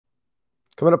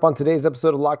Coming up on today's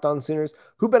episode of Locked On Sooners,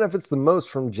 who benefits the most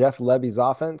from Jeff Lebby's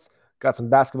offense? Got some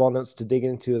basketball notes to dig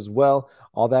into as well.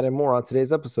 All that and more on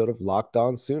today's episode of Locked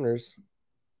On Sooners.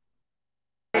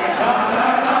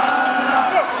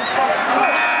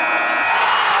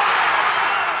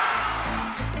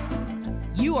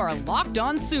 You are Locked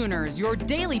On Sooners, your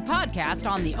daily podcast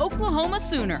on the Oklahoma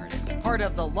Sooners, part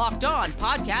of the Locked On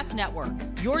Podcast Network,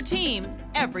 your team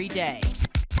every day.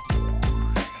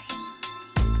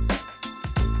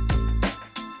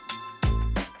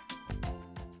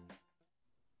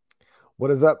 What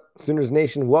is up, Sooners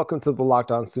Nation? Welcome to the Locked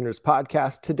On Sooners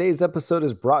podcast. Today's episode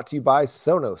is brought to you by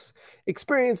Sonos.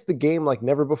 Experience the game like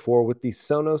never before with the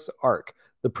Sonos Arc,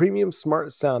 the premium smart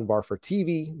soundbar for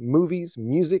TV, movies,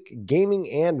 music,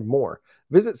 gaming, and more.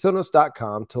 Visit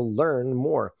Sonos.com to learn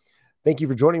more. Thank you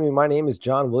for joining me. My name is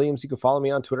John Williams. You can follow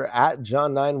me on Twitter at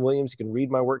John9Williams. You can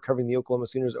read my work covering the Oklahoma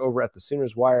Sooners over at the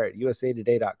Sooners Wire at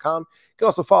usatoday.com. You can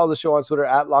also follow the show on Twitter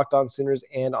at Locked On Sooners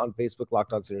and on Facebook,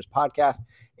 Locked On Sooners Podcast.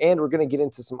 And we're going to get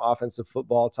into some offensive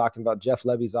football, talking about Jeff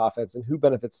Lebby's offense and who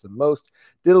benefits the most.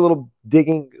 Did a little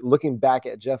digging, looking back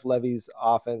at Jeff Lebby's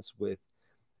offense with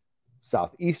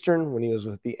Southeastern when he was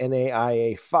with the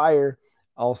NAIA Fire.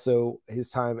 Also his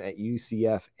time at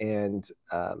UCF and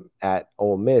at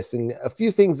Ole Miss, and a few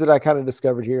things that I kind of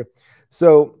discovered here.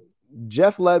 So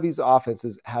Jeff Lebby's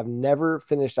offenses have never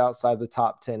finished outside the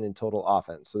top 10 in total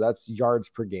offense. So that's yards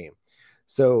per game.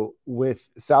 So with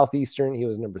Southeastern, he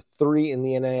was number 3 in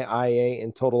the NAIA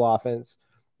in total offense.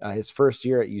 His first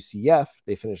year at UCF,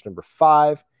 they finished number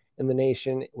 5 in the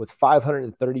nation with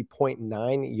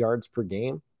 530.9 yards per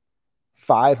game.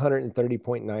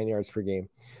 530.9 yards per game.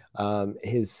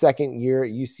 His second year at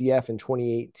UCF in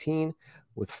 2018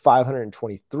 with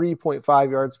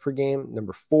 523.5 yards per game,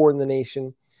 number 4 in the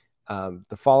nation. The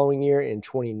following year in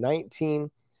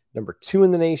 2019, number 2 in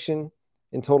the nation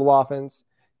in total offense.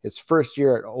 His first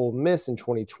year at Ole Miss in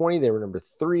 2020, they were number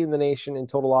 3 in the nation in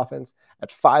total offense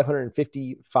at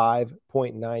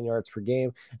 555.9 yards per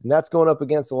game. And that's going up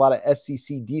against a lot of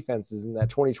SEC defenses in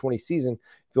that 2020 season. If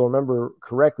you'll remember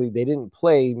correctly, they didn't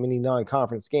play many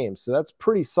non-conference games. So that's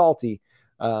pretty salty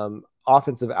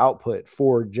offensive output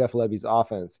for Jeff Lebby's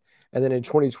offense. And then in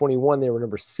 2021, they were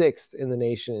number 6 in the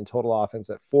nation in total offense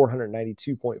at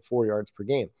 492.4 yards per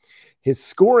game. His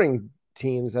scoring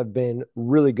teams have been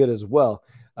really good as well.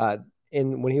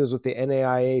 When he was with the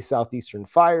NAIA Southeastern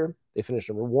Fire, they finished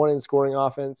number 1 in scoring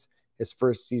offense. His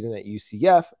first season at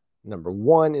UCF, number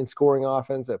 1 in scoring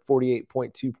offense at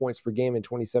 48.2 points per game in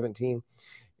 2017,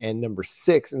 and number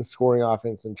 6 in scoring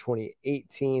offense in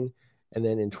 2018. And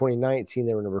then in 2019,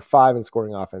 they were number 5 in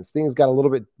scoring offense. Things got a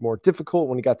little bit more difficult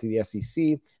when he got to the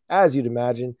SEC, as you'd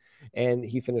imagine, and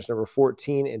he finished number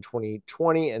 14 in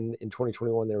 2020, and in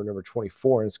 2021, they were number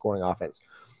 24 in scoring offense.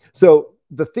 So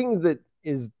the thing that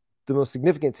is the most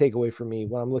significant takeaway for me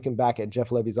when I'm looking back at Jeff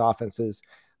Lebby's offenses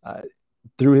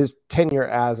through his tenure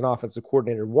as an offensive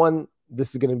coordinator, one,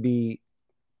 this is going to be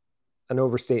an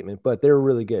overstatement, but they were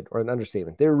really good, or an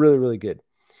understatement. They were really, really good.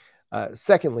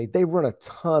 Secondly, they run a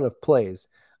ton of plays.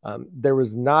 There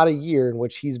was not a year in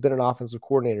which he's been an offensive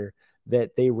coordinator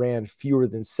that they ran fewer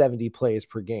than 70 plays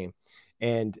per game.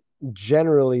 And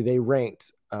generally, they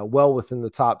ranked well within the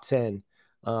top 10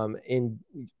 in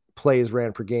plays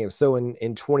ran per game. So in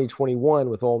 2021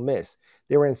 with Ole Miss,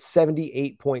 they ran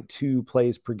 78.2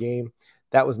 plays per game.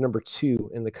 That was number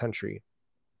 2 in the country.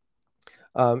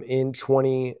 In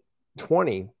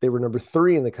 2020, they were number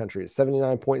 3 in the country at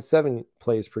 79.7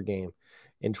 plays per game.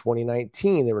 In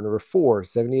 2019, they were number 4,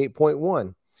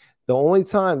 78.1. The only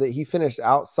time that he finished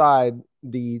outside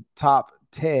the top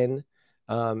 10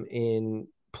 in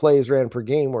plays ran per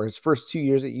game were his first 2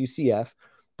 years at UCF,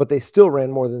 but they still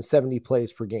ran more than 70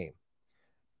 plays per game.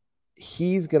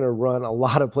 He's going to run a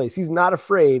lot of plays. He's not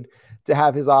afraid to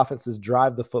have his offenses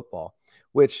drive the football,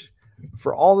 which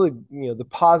for all the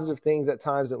positive things at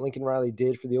times that Lincoln Riley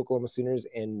did for the Oklahoma Sooners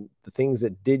and the things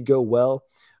that did go well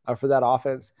for that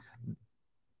offense,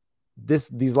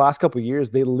 these last couple of years,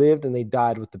 they lived and they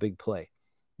died with the big play.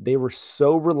 They were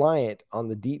so reliant on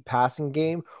the deep passing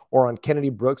game or on Kennedy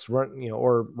Brooks or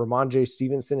Ramondre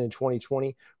Stevenson in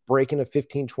 2020 breaking a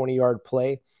 15, 20-yard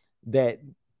play that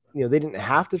they didn't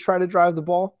have to try to drive the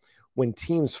ball. When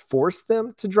teams forced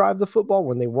them to drive the football,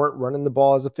 when they weren't running the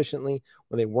ball as efficiently,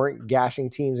 when they weren't gashing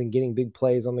teams and getting big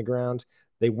plays on the ground,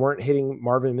 they weren't hitting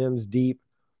Marvin Mims deep,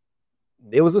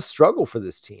 it was a struggle for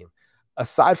this team.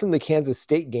 Aside from the Kansas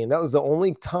State game, that was the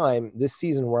only time this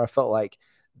season where I felt like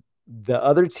the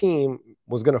other team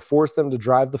was going to force them to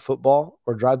drive the football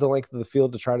or drive the length of the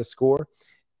field to try to score.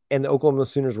 And the Oklahoma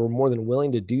Sooners were more than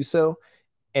willing to do so.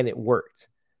 And it worked.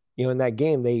 In that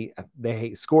game,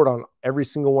 they scored on every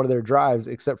single one of their drives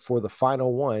except for the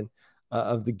final one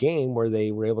of the game where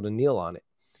they were able to kneel on it.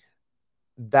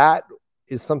 That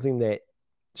is something that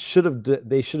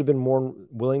they should have been more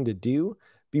willing to do,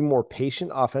 be more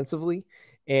patient offensively,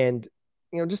 and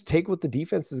just take what the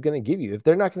defense is going to give you. If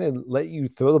they're not going to let you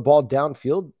throw the ball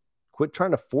downfield, quit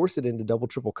trying to force it into double,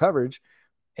 triple coverage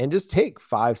and just take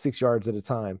 5-6 yards at a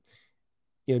time.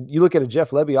 You look at a Jeff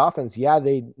Lebby offense. Yeah,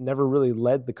 they never really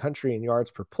led the country in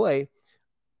yards per play,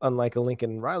 unlike a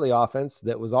Lincoln Riley offense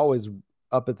that was always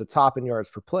up at the top in yards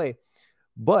per play.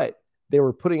 But they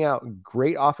were putting out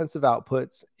great offensive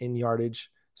outputs in yardage,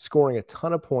 scoring a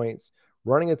ton of points,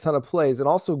 running a ton of plays, and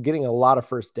also getting a lot of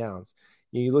first downs.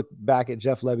 You look back at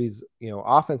Jeff Lebby's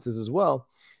offenses as well.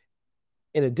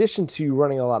 In addition to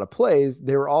running a lot of plays,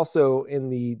 they were also in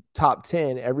the top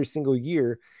 10 every single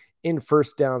year in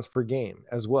first downs per game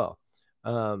as well.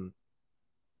 And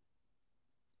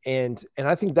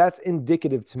I think that's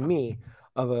indicative to me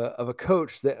of a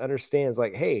coach that understands,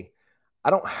 like, hey, I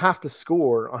don't have to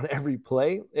score on every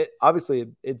play. Obviously,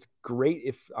 it's great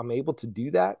if I'm able to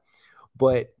do that,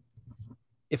 but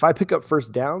if I pick up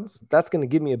first downs, that's going to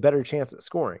give me a better chance at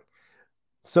scoring.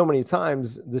 So many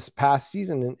times this past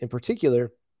season in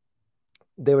particular,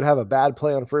 they would have a bad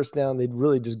play on first down. They'd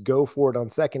really just go for it on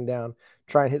second down,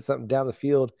 try and hit something down the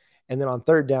field. And then on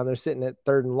third down, they're sitting at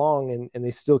third and long, and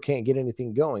they still can't get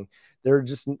anything going. There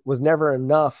just was never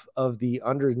enough of the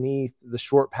underneath the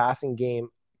short passing game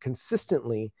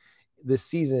consistently this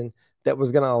season that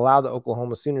was going to allow the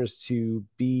Oklahoma Sooners to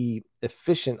be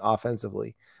efficient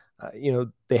offensively.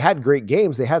 They had great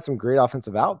games. They had some great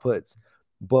offensive outputs,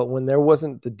 but when there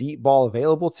wasn't the deep ball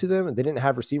available to them and they didn't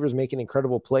have receivers making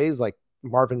incredible plays like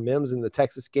Marvin Mims in the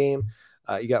Texas game,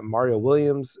 you got Mario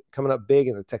Williams coming up big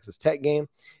in the Texas Tech game.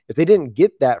 If they didn't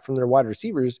get that from their wide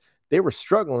receivers, they were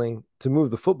struggling to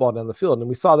move the football down the field. And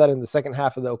we saw that in the second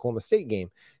half of the Oklahoma State game.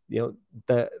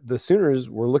 The Sooners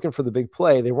were looking for the big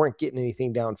play. They weren't getting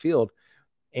anything downfield,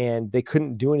 and they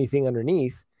couldn't do anything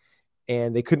underneath,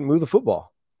 and they couldn't move the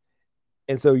football.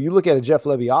 And so you look at a Jeff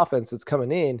Lebby offense that's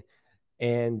coming in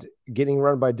and getting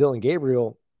run by Dylan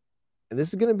Gabriel, and this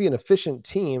is going to be an efficient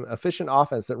team, efficient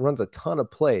offense that runs a ton of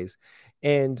plays.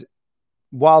 And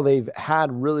while they've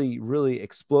had really, really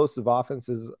explosive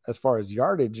offenses as far as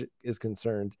yardage is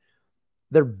concerned,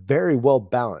 they're very well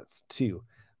balanced too.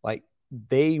 Like,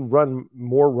 they run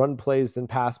more run plays than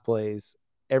pass plays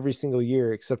every single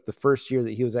year, except the first year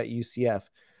that he was at UCF.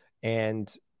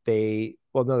 And they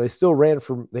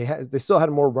still had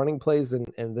more running plays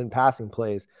than passing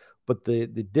plays, but the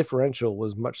differential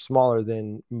was much smaller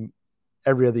than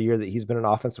every other year that he's been an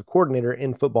offensive coordinator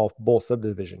in football bowl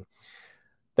subdivision.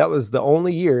 That was the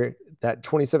only year, that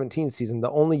 2017 season,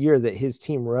 the only year that his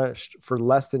team rushed for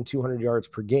less than 200 yards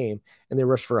per game, and they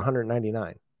rushed for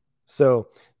 199. So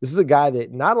this is a guy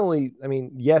that not only,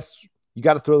 yes, you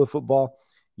got to throw the football.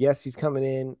 Yes, he's coming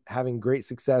in, having great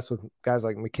success with guys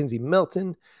like McKenzie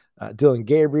Milton, Dylan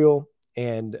Gabriel,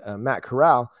 and Matt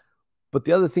Corral. But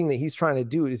the other thing that he's trying to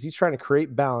do is he's trying to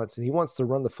create balance, and he wants to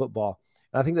run the football.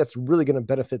 And I think that's really going to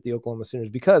benefit the Oklahoma Sooners,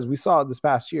 because we saw this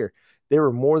past year, they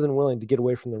were more than willing to get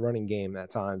away from the running game at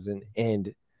times.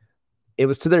 And it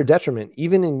was to their detriment,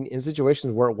 even in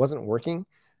situations where it wasn't working.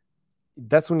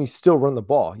 That's when you still run the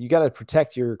ball. You got to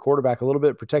protect your quarterback a little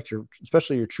bit,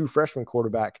 especially your true freshman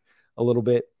quarterback a little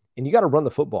bit. And you got to run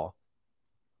the football.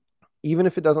 Even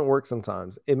if it doesn't work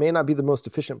sometimes, it may not be the most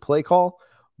efficient play call,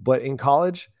 but in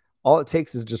college, all it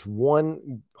takes is just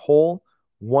one hole,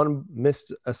 one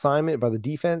missed assignment by the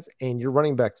defense, and your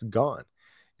running back's gone.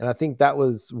 And I think that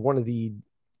was one of the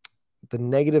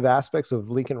negative aspects of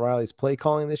Lincoln Riley's play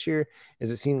calling this year, is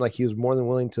it seemed like he was more than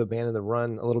willing to abandon the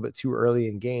run a little bit too early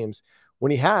in games.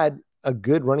 When he had a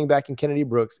good running back in Kennedy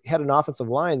Brooks, he had an offensive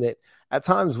line that at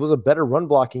times was a better run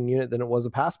blocking unit than it was a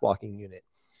pass blocking unit.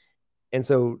 And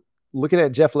so looking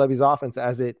at Jeff Lebby's offense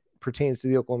as it pertains to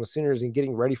the Oklahoma Sooners and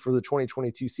getting ready for the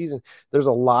 2022 season, there's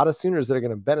a lot of Sooners that are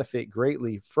going to benefit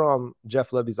greatly from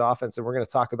Jeff Lebby's offense. And we're going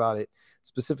to talk about it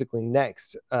specifically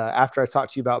next, after I talk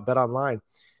to you about BetOnline.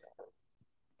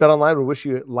 BetOnline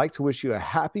would like to wish you a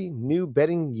happy new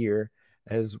betting year,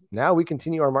 as now we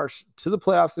continue our march to the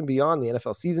playoffs and beyond. The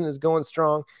NFL season is going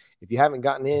strong. If you haven't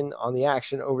gotten in on the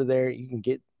action over there, you can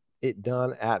get it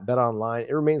done at BetOnline.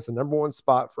 It remains the number one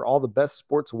spot for all the best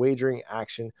sports wagering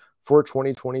action for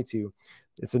 2022.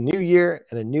 It's a new year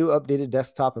and a new updated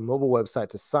desktop and mobile website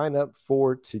to sign up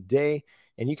for today,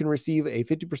 and you can receive a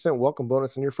 50% welcome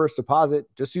bonus on your first deposit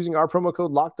just using our promo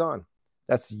code Locked On.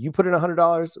 That's, you put in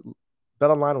 $100,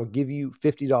 BetOnline will give you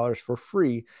 $50 for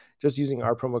free just using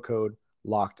our promo code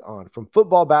Locked On. From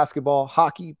football, basketball,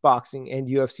 hockey, boxing, and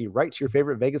UFC, right to your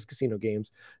favorite Vegas casino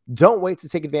games, don't wait to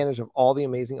take advantage of all the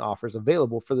amazing offers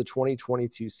available for the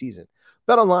 2022 season.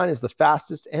 BetOnline is the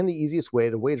fastest and the easiest way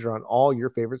to wager on all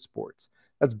your favorite sports.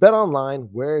 That's BetOnline,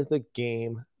 where the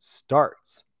game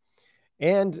starts.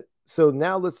 And so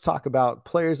now let's talk about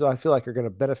players that I feel like are going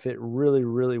to benefit really,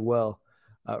 really well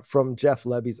from Jeff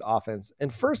Lebby's offense.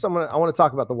 And first, I want to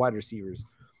talk about the wide receivers.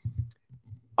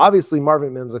 Obviously,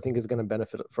 Marvin Mims, I think, is going to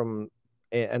benefit from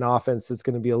an offense that's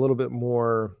going to be a little bit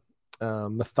more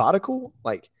methodical.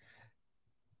 Like,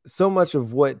 so much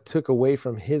of what took away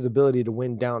from his ability to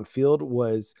win downfield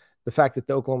was the fact that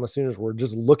the Oklahoma Sooners were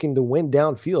just looking to win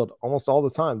downfield almost all the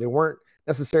time. They weren't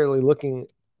necessarily looking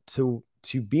to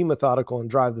be methodical and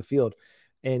drive the field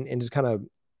and just kind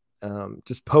of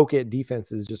just poke at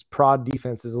defenses, just prod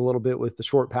defenses a little bit with the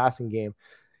short passing game.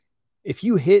 If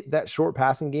you hit that short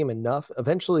passing game enough,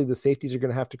 eventually the safeties are going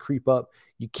to have to creep up.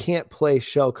 You can't play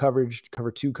shell coverage,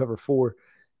 cover 2, cover 4,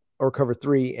 or cover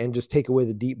 3, and just take away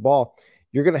the deep ball.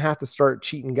 You're going to have to start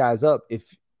cheating guys up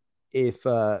if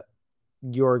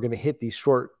you're going to hit these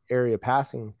short area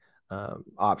passing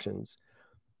options.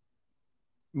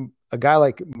 A guy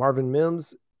like Marvin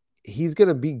Mims, he's going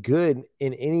to be good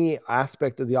in any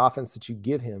aspect of the offense that you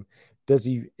give him. Is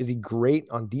he great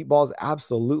on deep balls?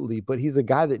 Absolutely. But he's a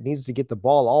guy that needs to get the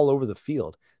ball all over the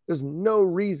field. There's no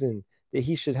reason that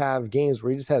he should have games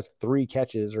where he just has 3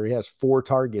 catches or he has 4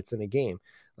 targets in a game.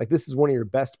 Like, this is one of your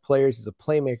best players. He's a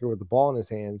playmaker with the ball in his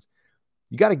hands.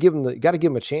 You got to give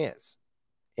him a chance.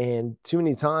 And too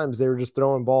many times they were just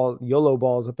throwing YOLO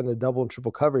balls up into double and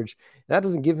triple coverage. And that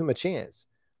doesn't give him a chance.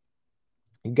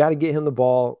 You got to get him the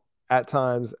ball at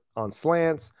times on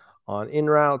slants, on in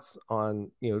routes, on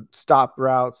stop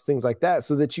routes, things like that,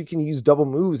 so that you can use double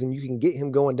moves and you can get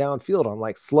him going downfield on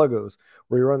like sluggos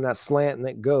where you run that slant and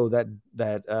that go,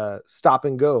 that stop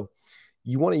and go.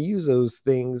 You want to use those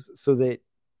things so that,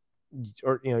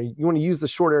 you want to use the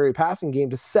short area passing game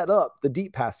to set up the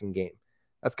deep passing game.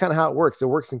 That's kind of how it works. It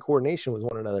works in coordination with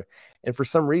one another. And for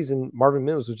some reason, Marvin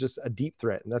Mims was just a deep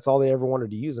threat, and that's all they ever wanted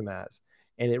to use him as.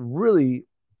 And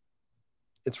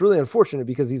it's really unfortunate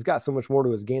because he's got so much more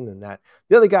to his game than that.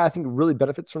 The other guy I think really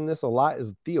benefits from this a lot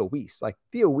is Theo Weiss. Like,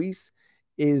 Theo Weiss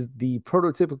is the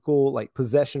prototypical like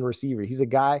possession receiver. He's a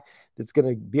guy that's going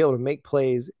to be able to make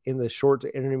plays in the short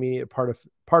to intermediate part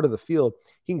of the field.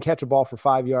 He can catch a ball for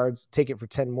 5 yards, take it for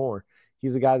 10 more.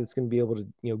 He's a guy that's going to be able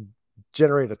to,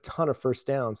 generate a ton of first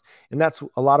downs. And that's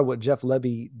a lot of what Jeff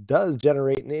Lebby does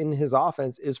generate in his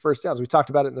offense is first downs. We talked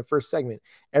about it in the first segment.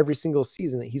 Every single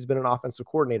season that he's been an offensive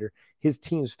coordinator, his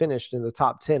team's finished in the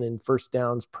top 10 in first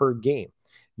downs per game,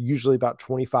 usually about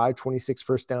 25, 26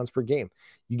 first downs per game.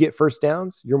 You get first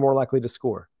downs, you're more likely to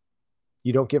score.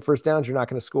 You don't get first downs, you're not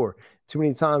going to score. Too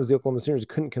many times the Oklahoma Sooners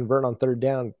couldn't convert on third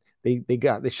down. They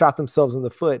shot themselves in the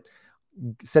foot,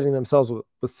 setting themselves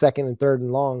with second and third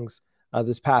and longs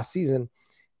this past season,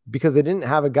 because they didn't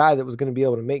have a guy that was going to be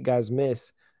able to make guys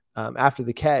miss after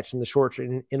the catch in the short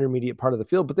to intermediate part of the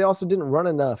field. But they also didn't run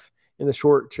enough in the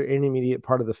short to intermediate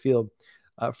part of the field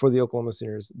for the Oklahoma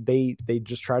Sooners. They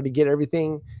just tried to get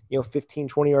everything, 15,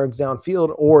 20 yards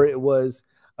downfield, or it was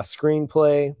a screen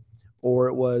play, or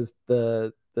it was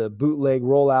the bootleg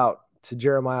rollout to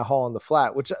Jeremiah Hall on the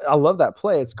flat, which I love that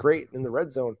play. It's great in the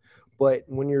red zone. But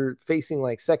when you're facing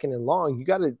like second and long, you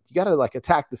gotta like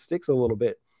attack the sticks a little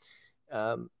bit.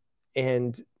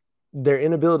 And their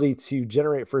inability to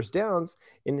generate first downs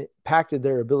impacted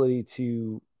their ability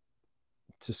to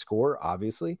score,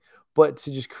 obviously, but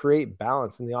to just create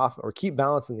balance in the offense or keep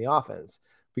balance in the offense.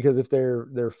 Because if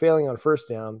they're failing on first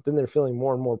down, then they're feeling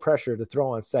more and more pressure to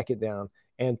throw on second down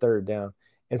and third down.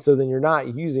 And so then you're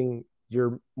not using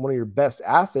one of your best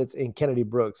assets in Kennedy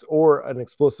Brooks or an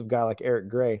explosive guy like Eric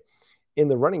Gray in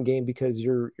the running game, because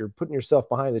you're putting yourself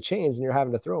behind the chains and you're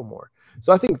having to throw more.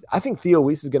 So I think Theo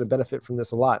Weiss is going to benefit from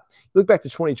this a lot. You look back to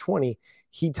 2020,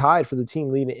 he tied for the team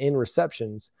lead in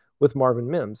receptions with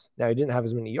Marvin Mims. Now, he didn't have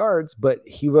as many yards, but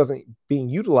he wasn't being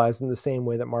utilized in the same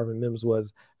way that Marvin Mims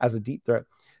was as a deep threat.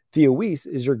 Theo Weiss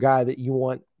is your guy that you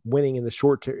want winning in the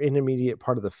short to intermediate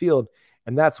part of the field.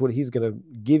 And that's what he's going to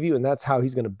give you. And that's how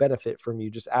he's going to benefit from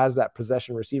you just as that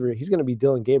possession receiver. He's going to be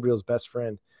Dylan Gabriel's best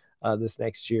friend this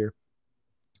next year.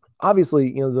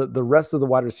 Obviously, the rest of the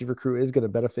wide receiver crew is going to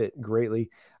benefit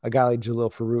greatly. A guy like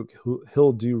Jalil Farouk,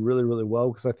 he'll do really, really well,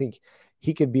 because I think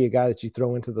he could be a guy that you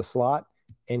throw into the slot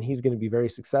and he's going to be very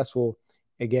successful,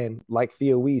 again, like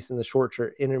Theo Weiss in the short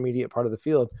to intermediate part of the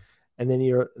field. And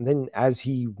then as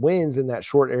he wins in that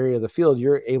short area of the field,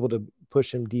 you're able to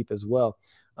push him deep as well.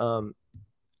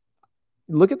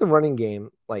 Look at the running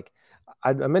game. Like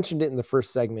I mentioned it in the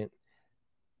first segment.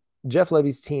 Jeff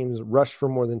Lebby's teams rushed for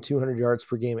more than 200 yards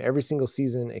per game every single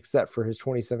season, except for his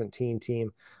 2017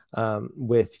 team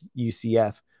with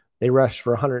UCF. They rushed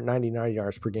for 199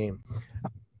 yards per game.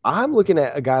 I'm looking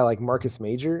at a guy like Marcus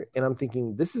Major, and I'm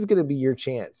thinking this is going to be your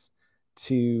chance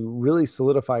to really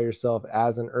solidify yourself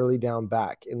as an early down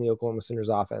back in the Oklahoma Sooners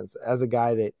offense, as a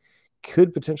guy that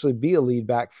could potentially be a lead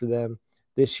back for them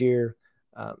this year,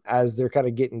 as they're kind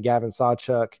of getting Gavin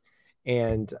Sawchuk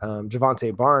and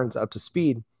Javonte Barnes up to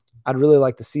speed. I'd really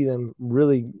like to see them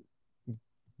really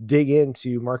dig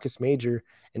into Marcus Major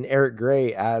and Eric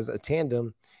Gray as a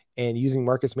tandem, and using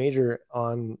Marcus Major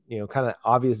on, kind of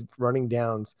obvious running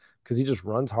downs, because he just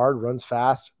runs hard, runs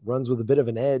fast, runs with a bit of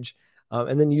an edge.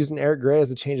 And then using Eric Gray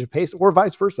as a change of pace, or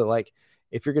vice versa. Like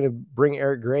if you're going to bring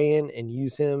Eric Gray in and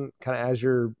use him kind of as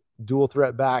your dual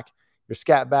threat back, your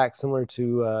scat back, similar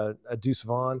to a Deuce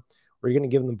Vaughn, where you're going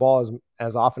to give him the ball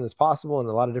as often as possible in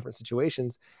a lot of different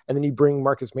situations. And then you bring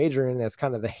Marcus Major in as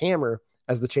kind of the hammer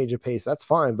as the change of pace. That's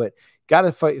fine, but got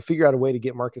to figure out a way to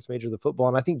get Marcus Major the football.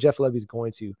 And I think Jeff Lebby's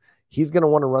going to. He's going to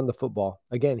want to run the football.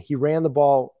 Again, he ran the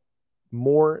ball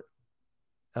more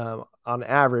on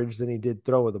average than he did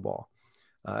throw with the ball.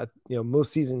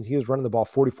 Most seasons he was running the ball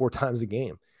 44 times a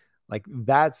game. Like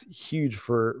that's huge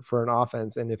for an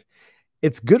offense. And if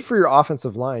it's good for your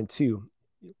offensive line too,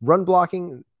 run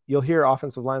blocking, you'll hear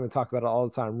offensive linemen talk about it all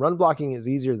the time. Run blocking is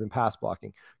easier than pass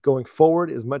blocking. Going forward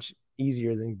is much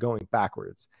easier than going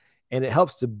backwards. And it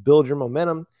helps to build your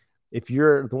momentum if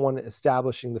you're the one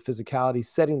establishing the physicality,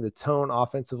 setting the tone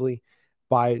offensively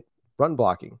by run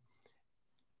blocking.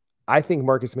 I think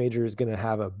Marcus Major is going to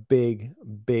have a big,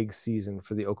 big season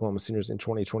for the Oklahoma Sooners in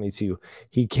 2022.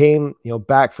 He came,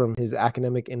 back from his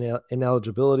academic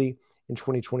ineligibility in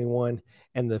 2021,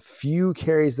 and the few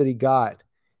carries that he got,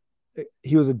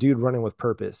 he was a dude running with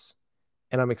purpose.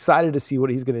 And I'm excited to see what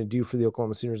he's going to do for the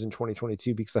Oklahoma Sooners in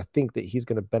 2022, because I think that he's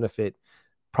going to benefit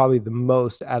probably the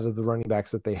most out of the running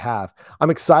backs that they have. I'm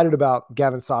excited about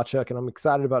Gavin Sawchuk, and I'm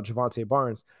excited about Javonte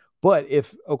Barnes. But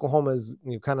if Oklahoma is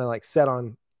kind of like set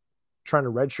on trying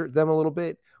to redshirt them a little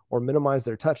bit or minimize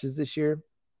their touches this year,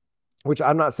 which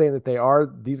I'm not saying that they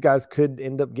are, these guys could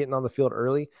end up getting on the field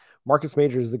early. Marcus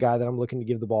Major is the guy that I'm looking to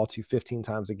give the ball to 15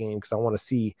 times a game, because I want to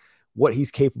see what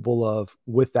he's capable of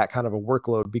with that kind of a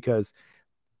workload, because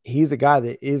he's a guy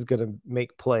that is going to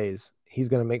make plays. He's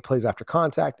going to make plays after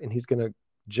contact, and he's going to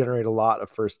generate a lot of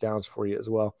first downs for you as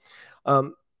well.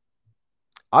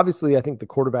 Obviously, I think the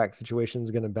quarterback situation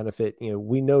is going to benefit.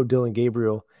 We know Dylan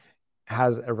Gabriel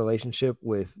has a relationship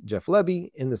with Jeff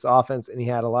Lebby in this offense, and he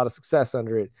had a lot of success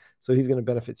under it. So he's going to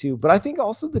benefit too. But I think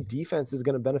also the defense is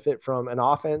going to benefit from an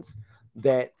offense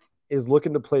that is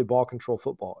looking to play ball control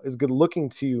football, is good looking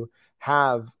to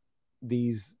have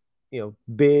these,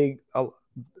 big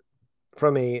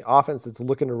from a offense that's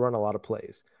looking to run a lot of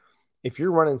plays. If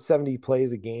you're running 70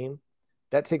 plays a game,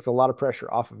 that takes a lot of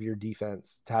pressure off of your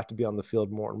defense to have to be on the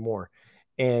field more and more.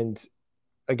 And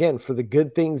again, for the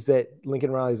good things that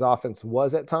Lincoln Riley's offense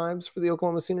was at times for the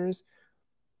Oklahoma Sooners,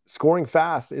 scoring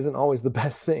fast isn't always the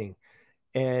best thing.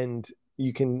 And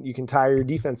you can tire your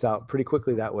defense out pretty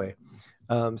quickly that way.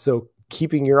 So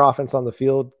keeping your offense on the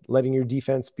field, letting your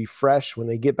defense be fresh when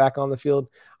they get back on the field,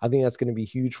 I think that's going to be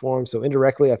huge for them. So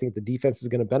indirectly, I think the defense is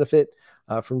going to benefit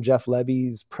from Jeff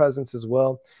Lebby's presence as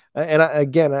well. And I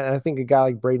think a guy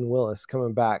like Braden Willis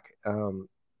coming back,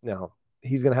 now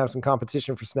he's going to have some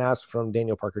competition for snaps from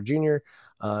Daniel Parker Jr.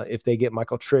 If they get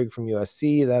Michael Trigg from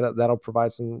USC, that'll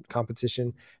provide some competition.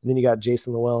 And then you got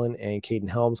Jason Llewellyn and Caden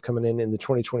Helms coming in the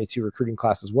 2022 recruiting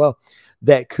class as well,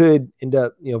 that could end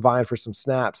up, vying for some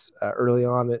snaps early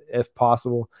on if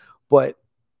possible. But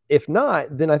if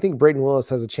not, then I think Braden Willis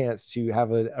has a chance to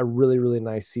have a really, really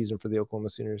nice season for the Oklahoma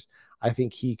Sooners. I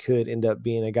think he could end up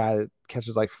being a guy that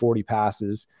catches like 40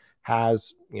 passes,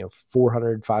 has,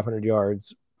 400, 500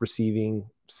 yards receiving,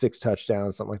 6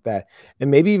 touchdowns, something like that. And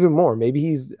maybe even more. Maybe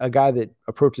he's a guy that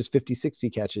approaches 50, 60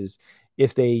 catches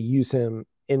if they use him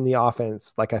in the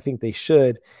offense like I think they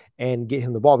should, and get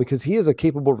him the ball, because he is a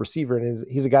capable receiver, and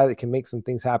he's a guy that can make some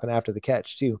things happen after the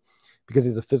catch too, because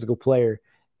he's a physical player.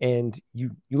 And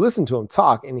you listen to him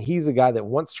talk, and he's a guy that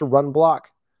wants to run block.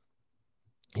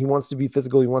 He wants to be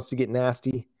physical. He wants to get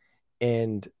nasty.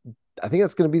 And I think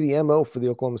that's going to be the MO for the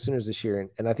Oklahoma Sooners this year.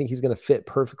 And I think he's going to fit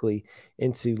perfectly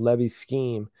into Lebby's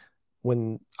scheme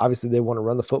when obviously they want to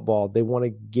run the football. They want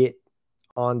to get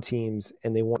on teams,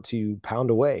 and they want to pound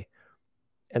away.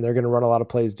 And they're going to run a lot of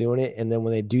plays doing it. And then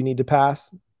when they do need to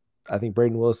pass, I think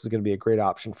Braden Willis is going to be a great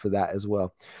option for that as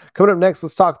well. Coming up next,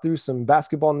 let's talk through some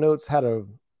basketball notes. Had a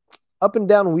up and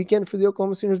down weekend for the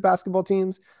Oklahoma Sooners basketball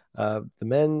teams. The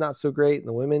men, not so great, and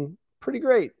the women, pretty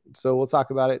great. So we'll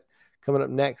talk about it coming up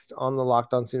next on the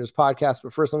Locked On Sooners podcast.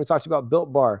 But first, let me talk to you about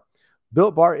Built Bar.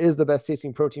 Built Bar is the best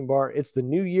tasting protein bar. It's the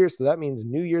new year, so that means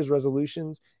New Year's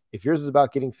resolutions. If yours is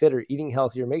about getting fit or eating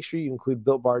healthier, make sure you include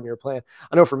Built Bar in your plan.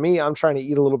 I know for me, I'm trying to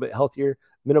eat a little bit healthier,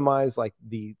 minimize like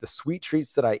the sweet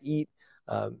treats that I eat,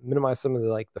 minimize some of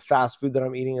the fast food that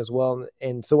I'm eating as well.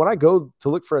 And so when I go to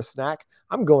look for a snack,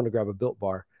 I'm going to grab a Built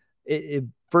Bar.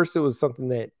 First, it was something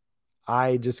that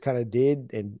I just kind of did,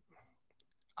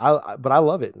 but I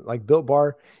love it. Like Built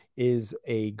Bar is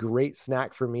a great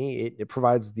snack for me. It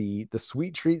provides the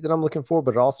sweet treat that I'm looking for,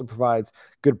 but it also provides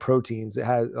good proteins. It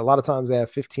has a lot of times they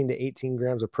have 15 to 18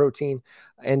 grams of protein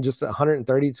and just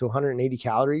 130 to 180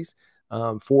 calories,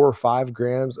 4 or 5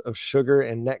 grams of sugar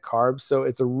and net carbs. So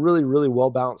it's a really, really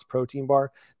well-balanced protein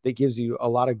bar that gives you a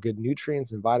lot of good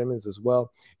nutrients and vitamins as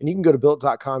well. And you can go to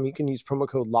built.com. You can use promo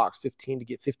code LOCKS15 to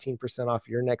get 15% off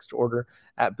your next order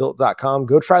at built.com.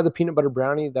 Go try the peanut butter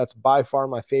brownie. That's by far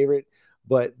my favorite,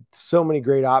 but so many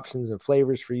great options and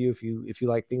flavors for you. If you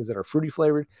like things that are fruity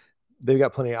flavored, they've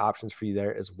got plenty of options for you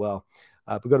there as well.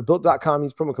 But go to built.com,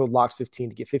 use promo code LOCKS15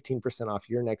 to get 15% off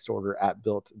your next order at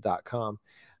built.com.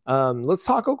 Let's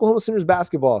talk Oklahoma Sooners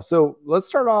basketball. So let's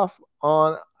start off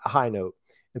on a high note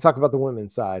and talk about the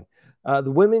women's side.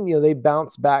 The women, they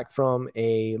bounced back from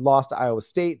a loss to Iowa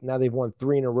State. Now they've won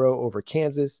 3 in a row over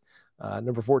Kansas,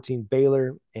 number 14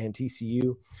 Baylor, and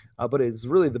TCU. But it's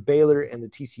really the Baylor and the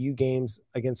TCU games.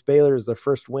 Against Baylor is their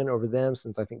first win over them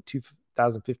since I think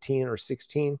 2015 or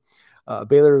 16.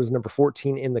 Baylor was number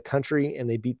 14 in the country, and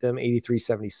they beat them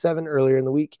 83-77 earlier in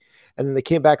the week. And then they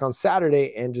came back on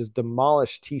Saturday and just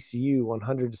demolished TCU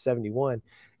 100-71.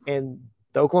 And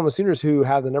the Oklahoma Sooners, who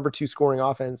have the number 2 scoring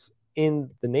offense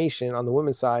in the nation on the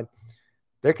women's side,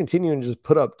 they're continuing to just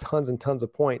put up tons and tons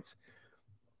of points.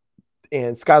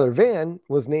 And Skylar Vann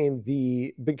was named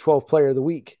the Big 12 Player of the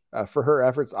Week for her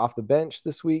efforts off the bench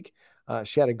this week.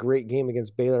 She had a great game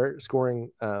against Baylor,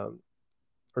 scoring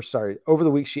over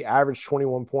the week, she averaged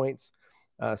 21 points,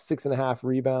 6.5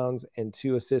 rebounds, and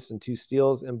 2 assists and 2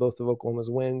 steals in both of Oklahoma's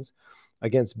wins.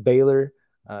 Against Baylor,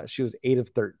 she was 8 of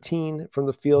 13 from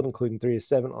the field, including 3 of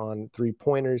 7 on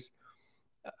 3-pointers,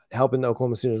 helping the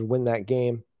Oklahoma Sooners win that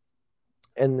game.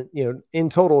 And, in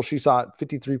total, she shot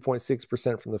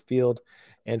 53.6% from the field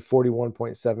and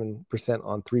 41.7%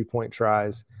 on 3-point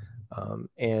tries,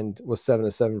 and was 7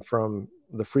 of 7 from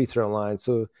the free throw line.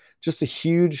 So just a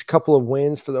huge couple of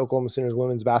wins for the Oklahoma Sooners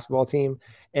women's basketball team.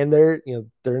 And they're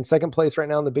in second place right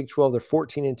now in the Big 12. They're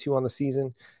 14-2 on the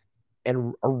season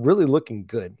and are really looking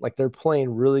good. Like they're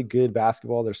playing really good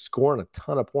basketball. They're scoring a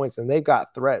ton of points, and they've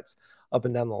got threats up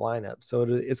and down the lineup. So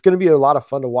it's going to be a lot of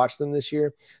fun to watch them this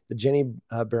year. The Jenny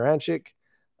Baranczyk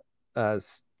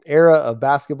era of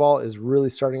basketball is really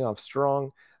starting off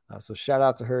strong. So shout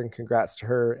out to her and congrats to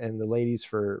her and the ladies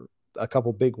for a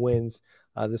couple big wins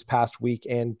this past week,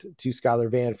 and to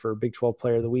Skylar Vann for Big 12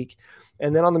 Player of the Week.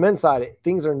 And then on the men's side,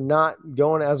 things are not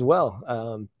going as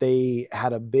well. They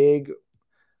had a big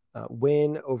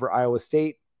win over Iowa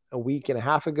State a week and a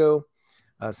half ago,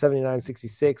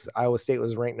 79-66. Iowa State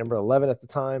was ranked number 11 at the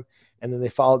time. And then they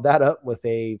followed that up with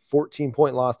a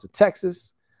 14-point loss to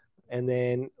Texas, and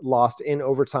then lost in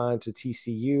overtime to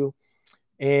TCU.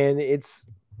 And it's,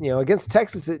 against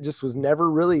Texas, it just was never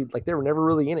really, they were never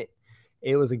really in it.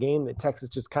 It was a game that Texas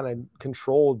just kind of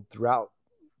controlled throughout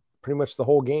pretty much the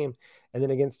whole game. And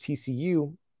then against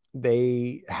TCU,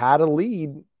 they had a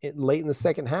lead late in the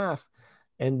second half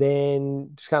and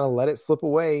then just kind of let it slip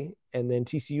away. And then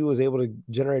TCU was able to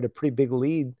generate a pretty big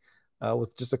lead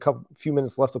with just a few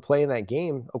minutes left to play in that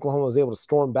game. Oklahoma was able to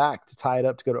storm back to tie it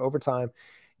up to go to overtime.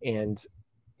 And,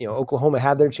 Oklahoma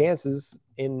had their chances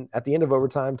at the end of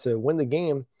overtime to win the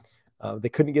game. They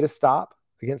couldn't get a stop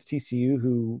against TCU,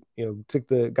 who,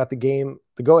 got the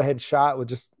go-ahead shot with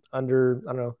just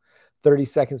under, 30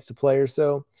 seconds to play or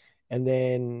so. And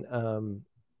then,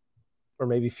 or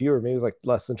maybe fewer, maybe it was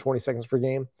less than 20 seconds per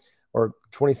game, or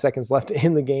 20 seconds left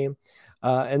in the game.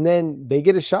 And then they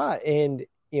get a shot, and,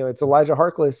 it's Elijah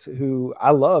Harkless, who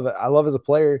I love as a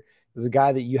player. Is a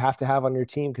guy that you have to have on your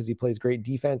team because he plays great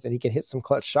defense and he can hit some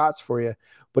clutch shots for you,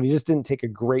 but he just didn't take a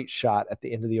great shot at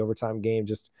the end of the overtime game.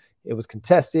 It was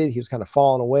contested. He was kind of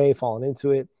falling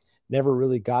into it, never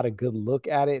really got a good look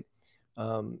at it.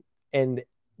 And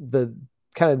the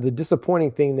kind of the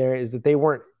disappointing thing there is that they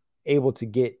weren't able to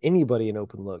get anybody an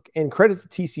open look. And credit to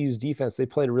TCU's defense. They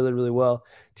played really, really well.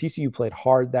 TCU played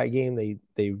hard that game.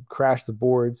 They crashed the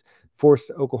boards,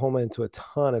 forced Oklahoma into a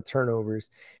ton of turnovers.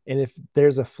 And if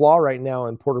there's a flaw right now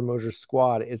in Porter Moser's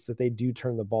squad, it's that they do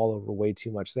turn the ball over way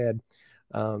too much. They had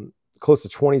close to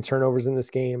 20 turnovers in this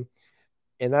game.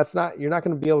 And you're not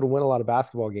going to be able to win a lot of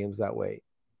basketball games that way.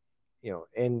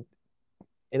 And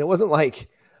And it wasn't like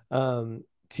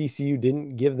TCU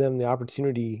didn't give them the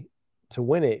opportunity to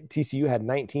win it. TCU had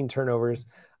 19 turnovers.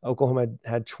 Oklahoma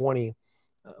had 20.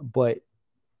 But,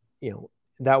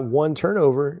 that one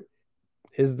turnover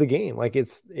is the game. Like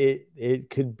it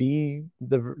could be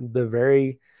the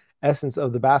very essence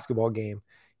of the basketball game.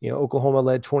 Oklahoma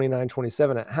led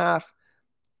 29-27 at half.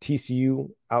 TCU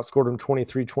outscored them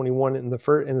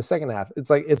 23-21 in the second half. It's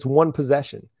like it's one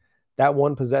possession. That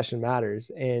one possession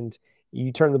matters. And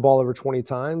you turn the ball over 20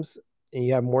 times and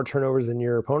you have more turnovers than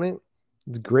your opponent,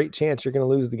 it's a great chance you're going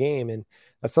to lose the game. And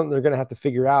that's something they're going to have to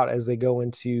figure out as they go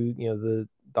into,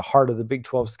 the heart of the Big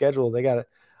 12 schedule. They got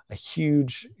a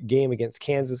huge game against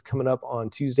Kansas coming up on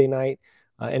Tuesday night.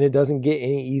 And it doesn't get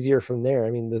any easier from there.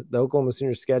 I mean, the Oklahoma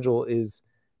Sooners schedule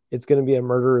it's going to be a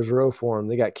murderer's row for them.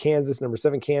 They got Kansas, number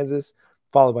 7 Kansas,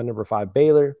 followed by number 5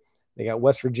 Baylor. They got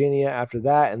West Virginia after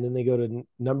that, and then they go to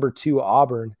number 2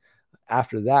 Auburn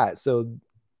after that. So,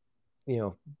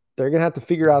 they're going to have to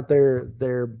figure out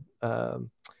their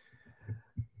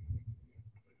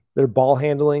ball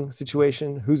handling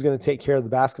situation. Who's going to take care of the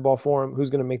basketball for them? Who's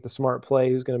going to make the smart play?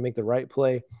 Who's going to make the right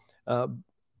play?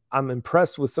 I'm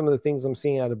impressed with some of the things I'm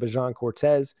seeing out of Bajan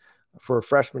Cortez. For a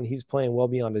freshman, he's playing well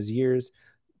beyond his years.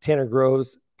 Tanner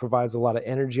Groves provides a lot of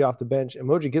energy off the bench.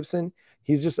 Emoji Gibson,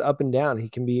 he's just up and down. He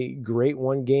can be great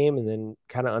one game and then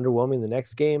kind of underwhelming the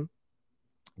next game.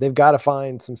 They've got to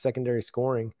find some secondary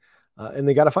scoring, and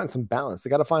they got to find some balance.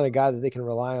 They got to find a guy that they can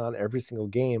rely on every single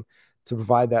game to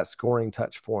provide that scoring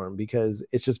touch for him, because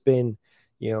it's just been,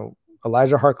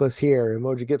 Elijah Harkless here,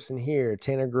 Emoji Gibson here,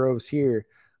 Tanner Groves here.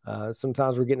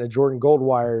 Sometimes we're getting a Jordan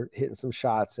Goldwire hitting some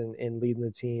shots and leading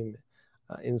the team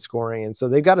in scoring. And so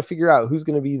they've got to figure out who's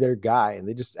going to be their guy, and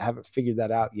they just haven't figured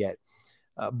that out yet.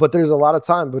 But there's a lot of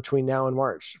time between now and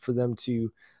March for them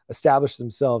to establish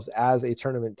themselves as a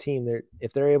tournament team.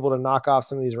 If they're able to knock off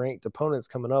some of these ranked opponents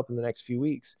coming up in the next few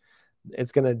weeks,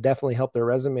 it's going to definitely help their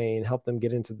resume and help them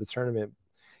get into the tournament.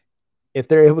 If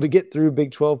they're able to get through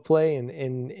Big 12 play and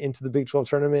into the Big 12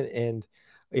 tournament and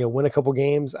win a couple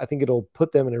games, I think it'll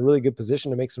put them in a really good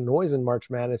position to make some noise in March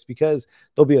Madness, because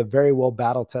they'll be a very well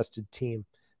battle-tested team.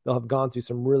 They'll have gone through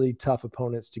some really tough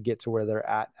opponents to get to where they're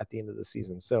at the end of the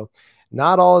season. So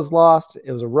not all is lost.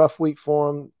 It was a rough week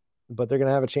for them, but they're going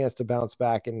to have a chance to bounce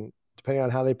back. And depending on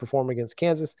how they perform against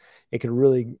Kansas, it could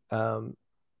really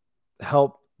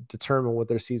help determine what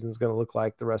their season is going to look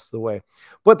like the rest of the way.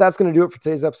 But that's going to do it for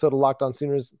today's episode of Locked On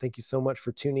Sooners. Thank you so much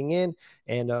for tuning in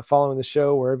and following the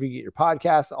show wherever you get your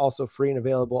podcasts. Also free and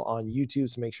available on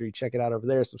YouTube, so make sure you check it out over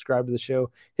there. Subscribe to the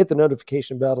show, hit the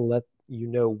notification bell to let you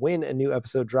know when a new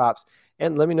episode drops,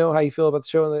 and let me know how you feel about the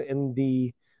show in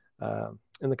the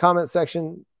comment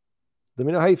section. Let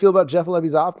me know how you feel about Jeff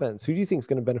Lebby's offense. Who do you think is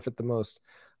going to benefit the most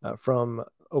from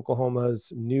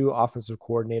Oklahoma's new offensive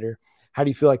coordinator? How do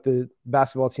you feel like the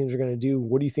basketball teams are going to do?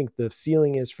 What do you think the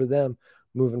ceiling is for them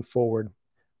moving forward?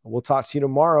 We'll talk to you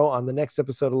tomorrow on the next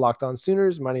episode of Locked On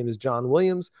Sooners. My name is John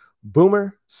Williams.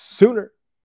 Boomer Sooner.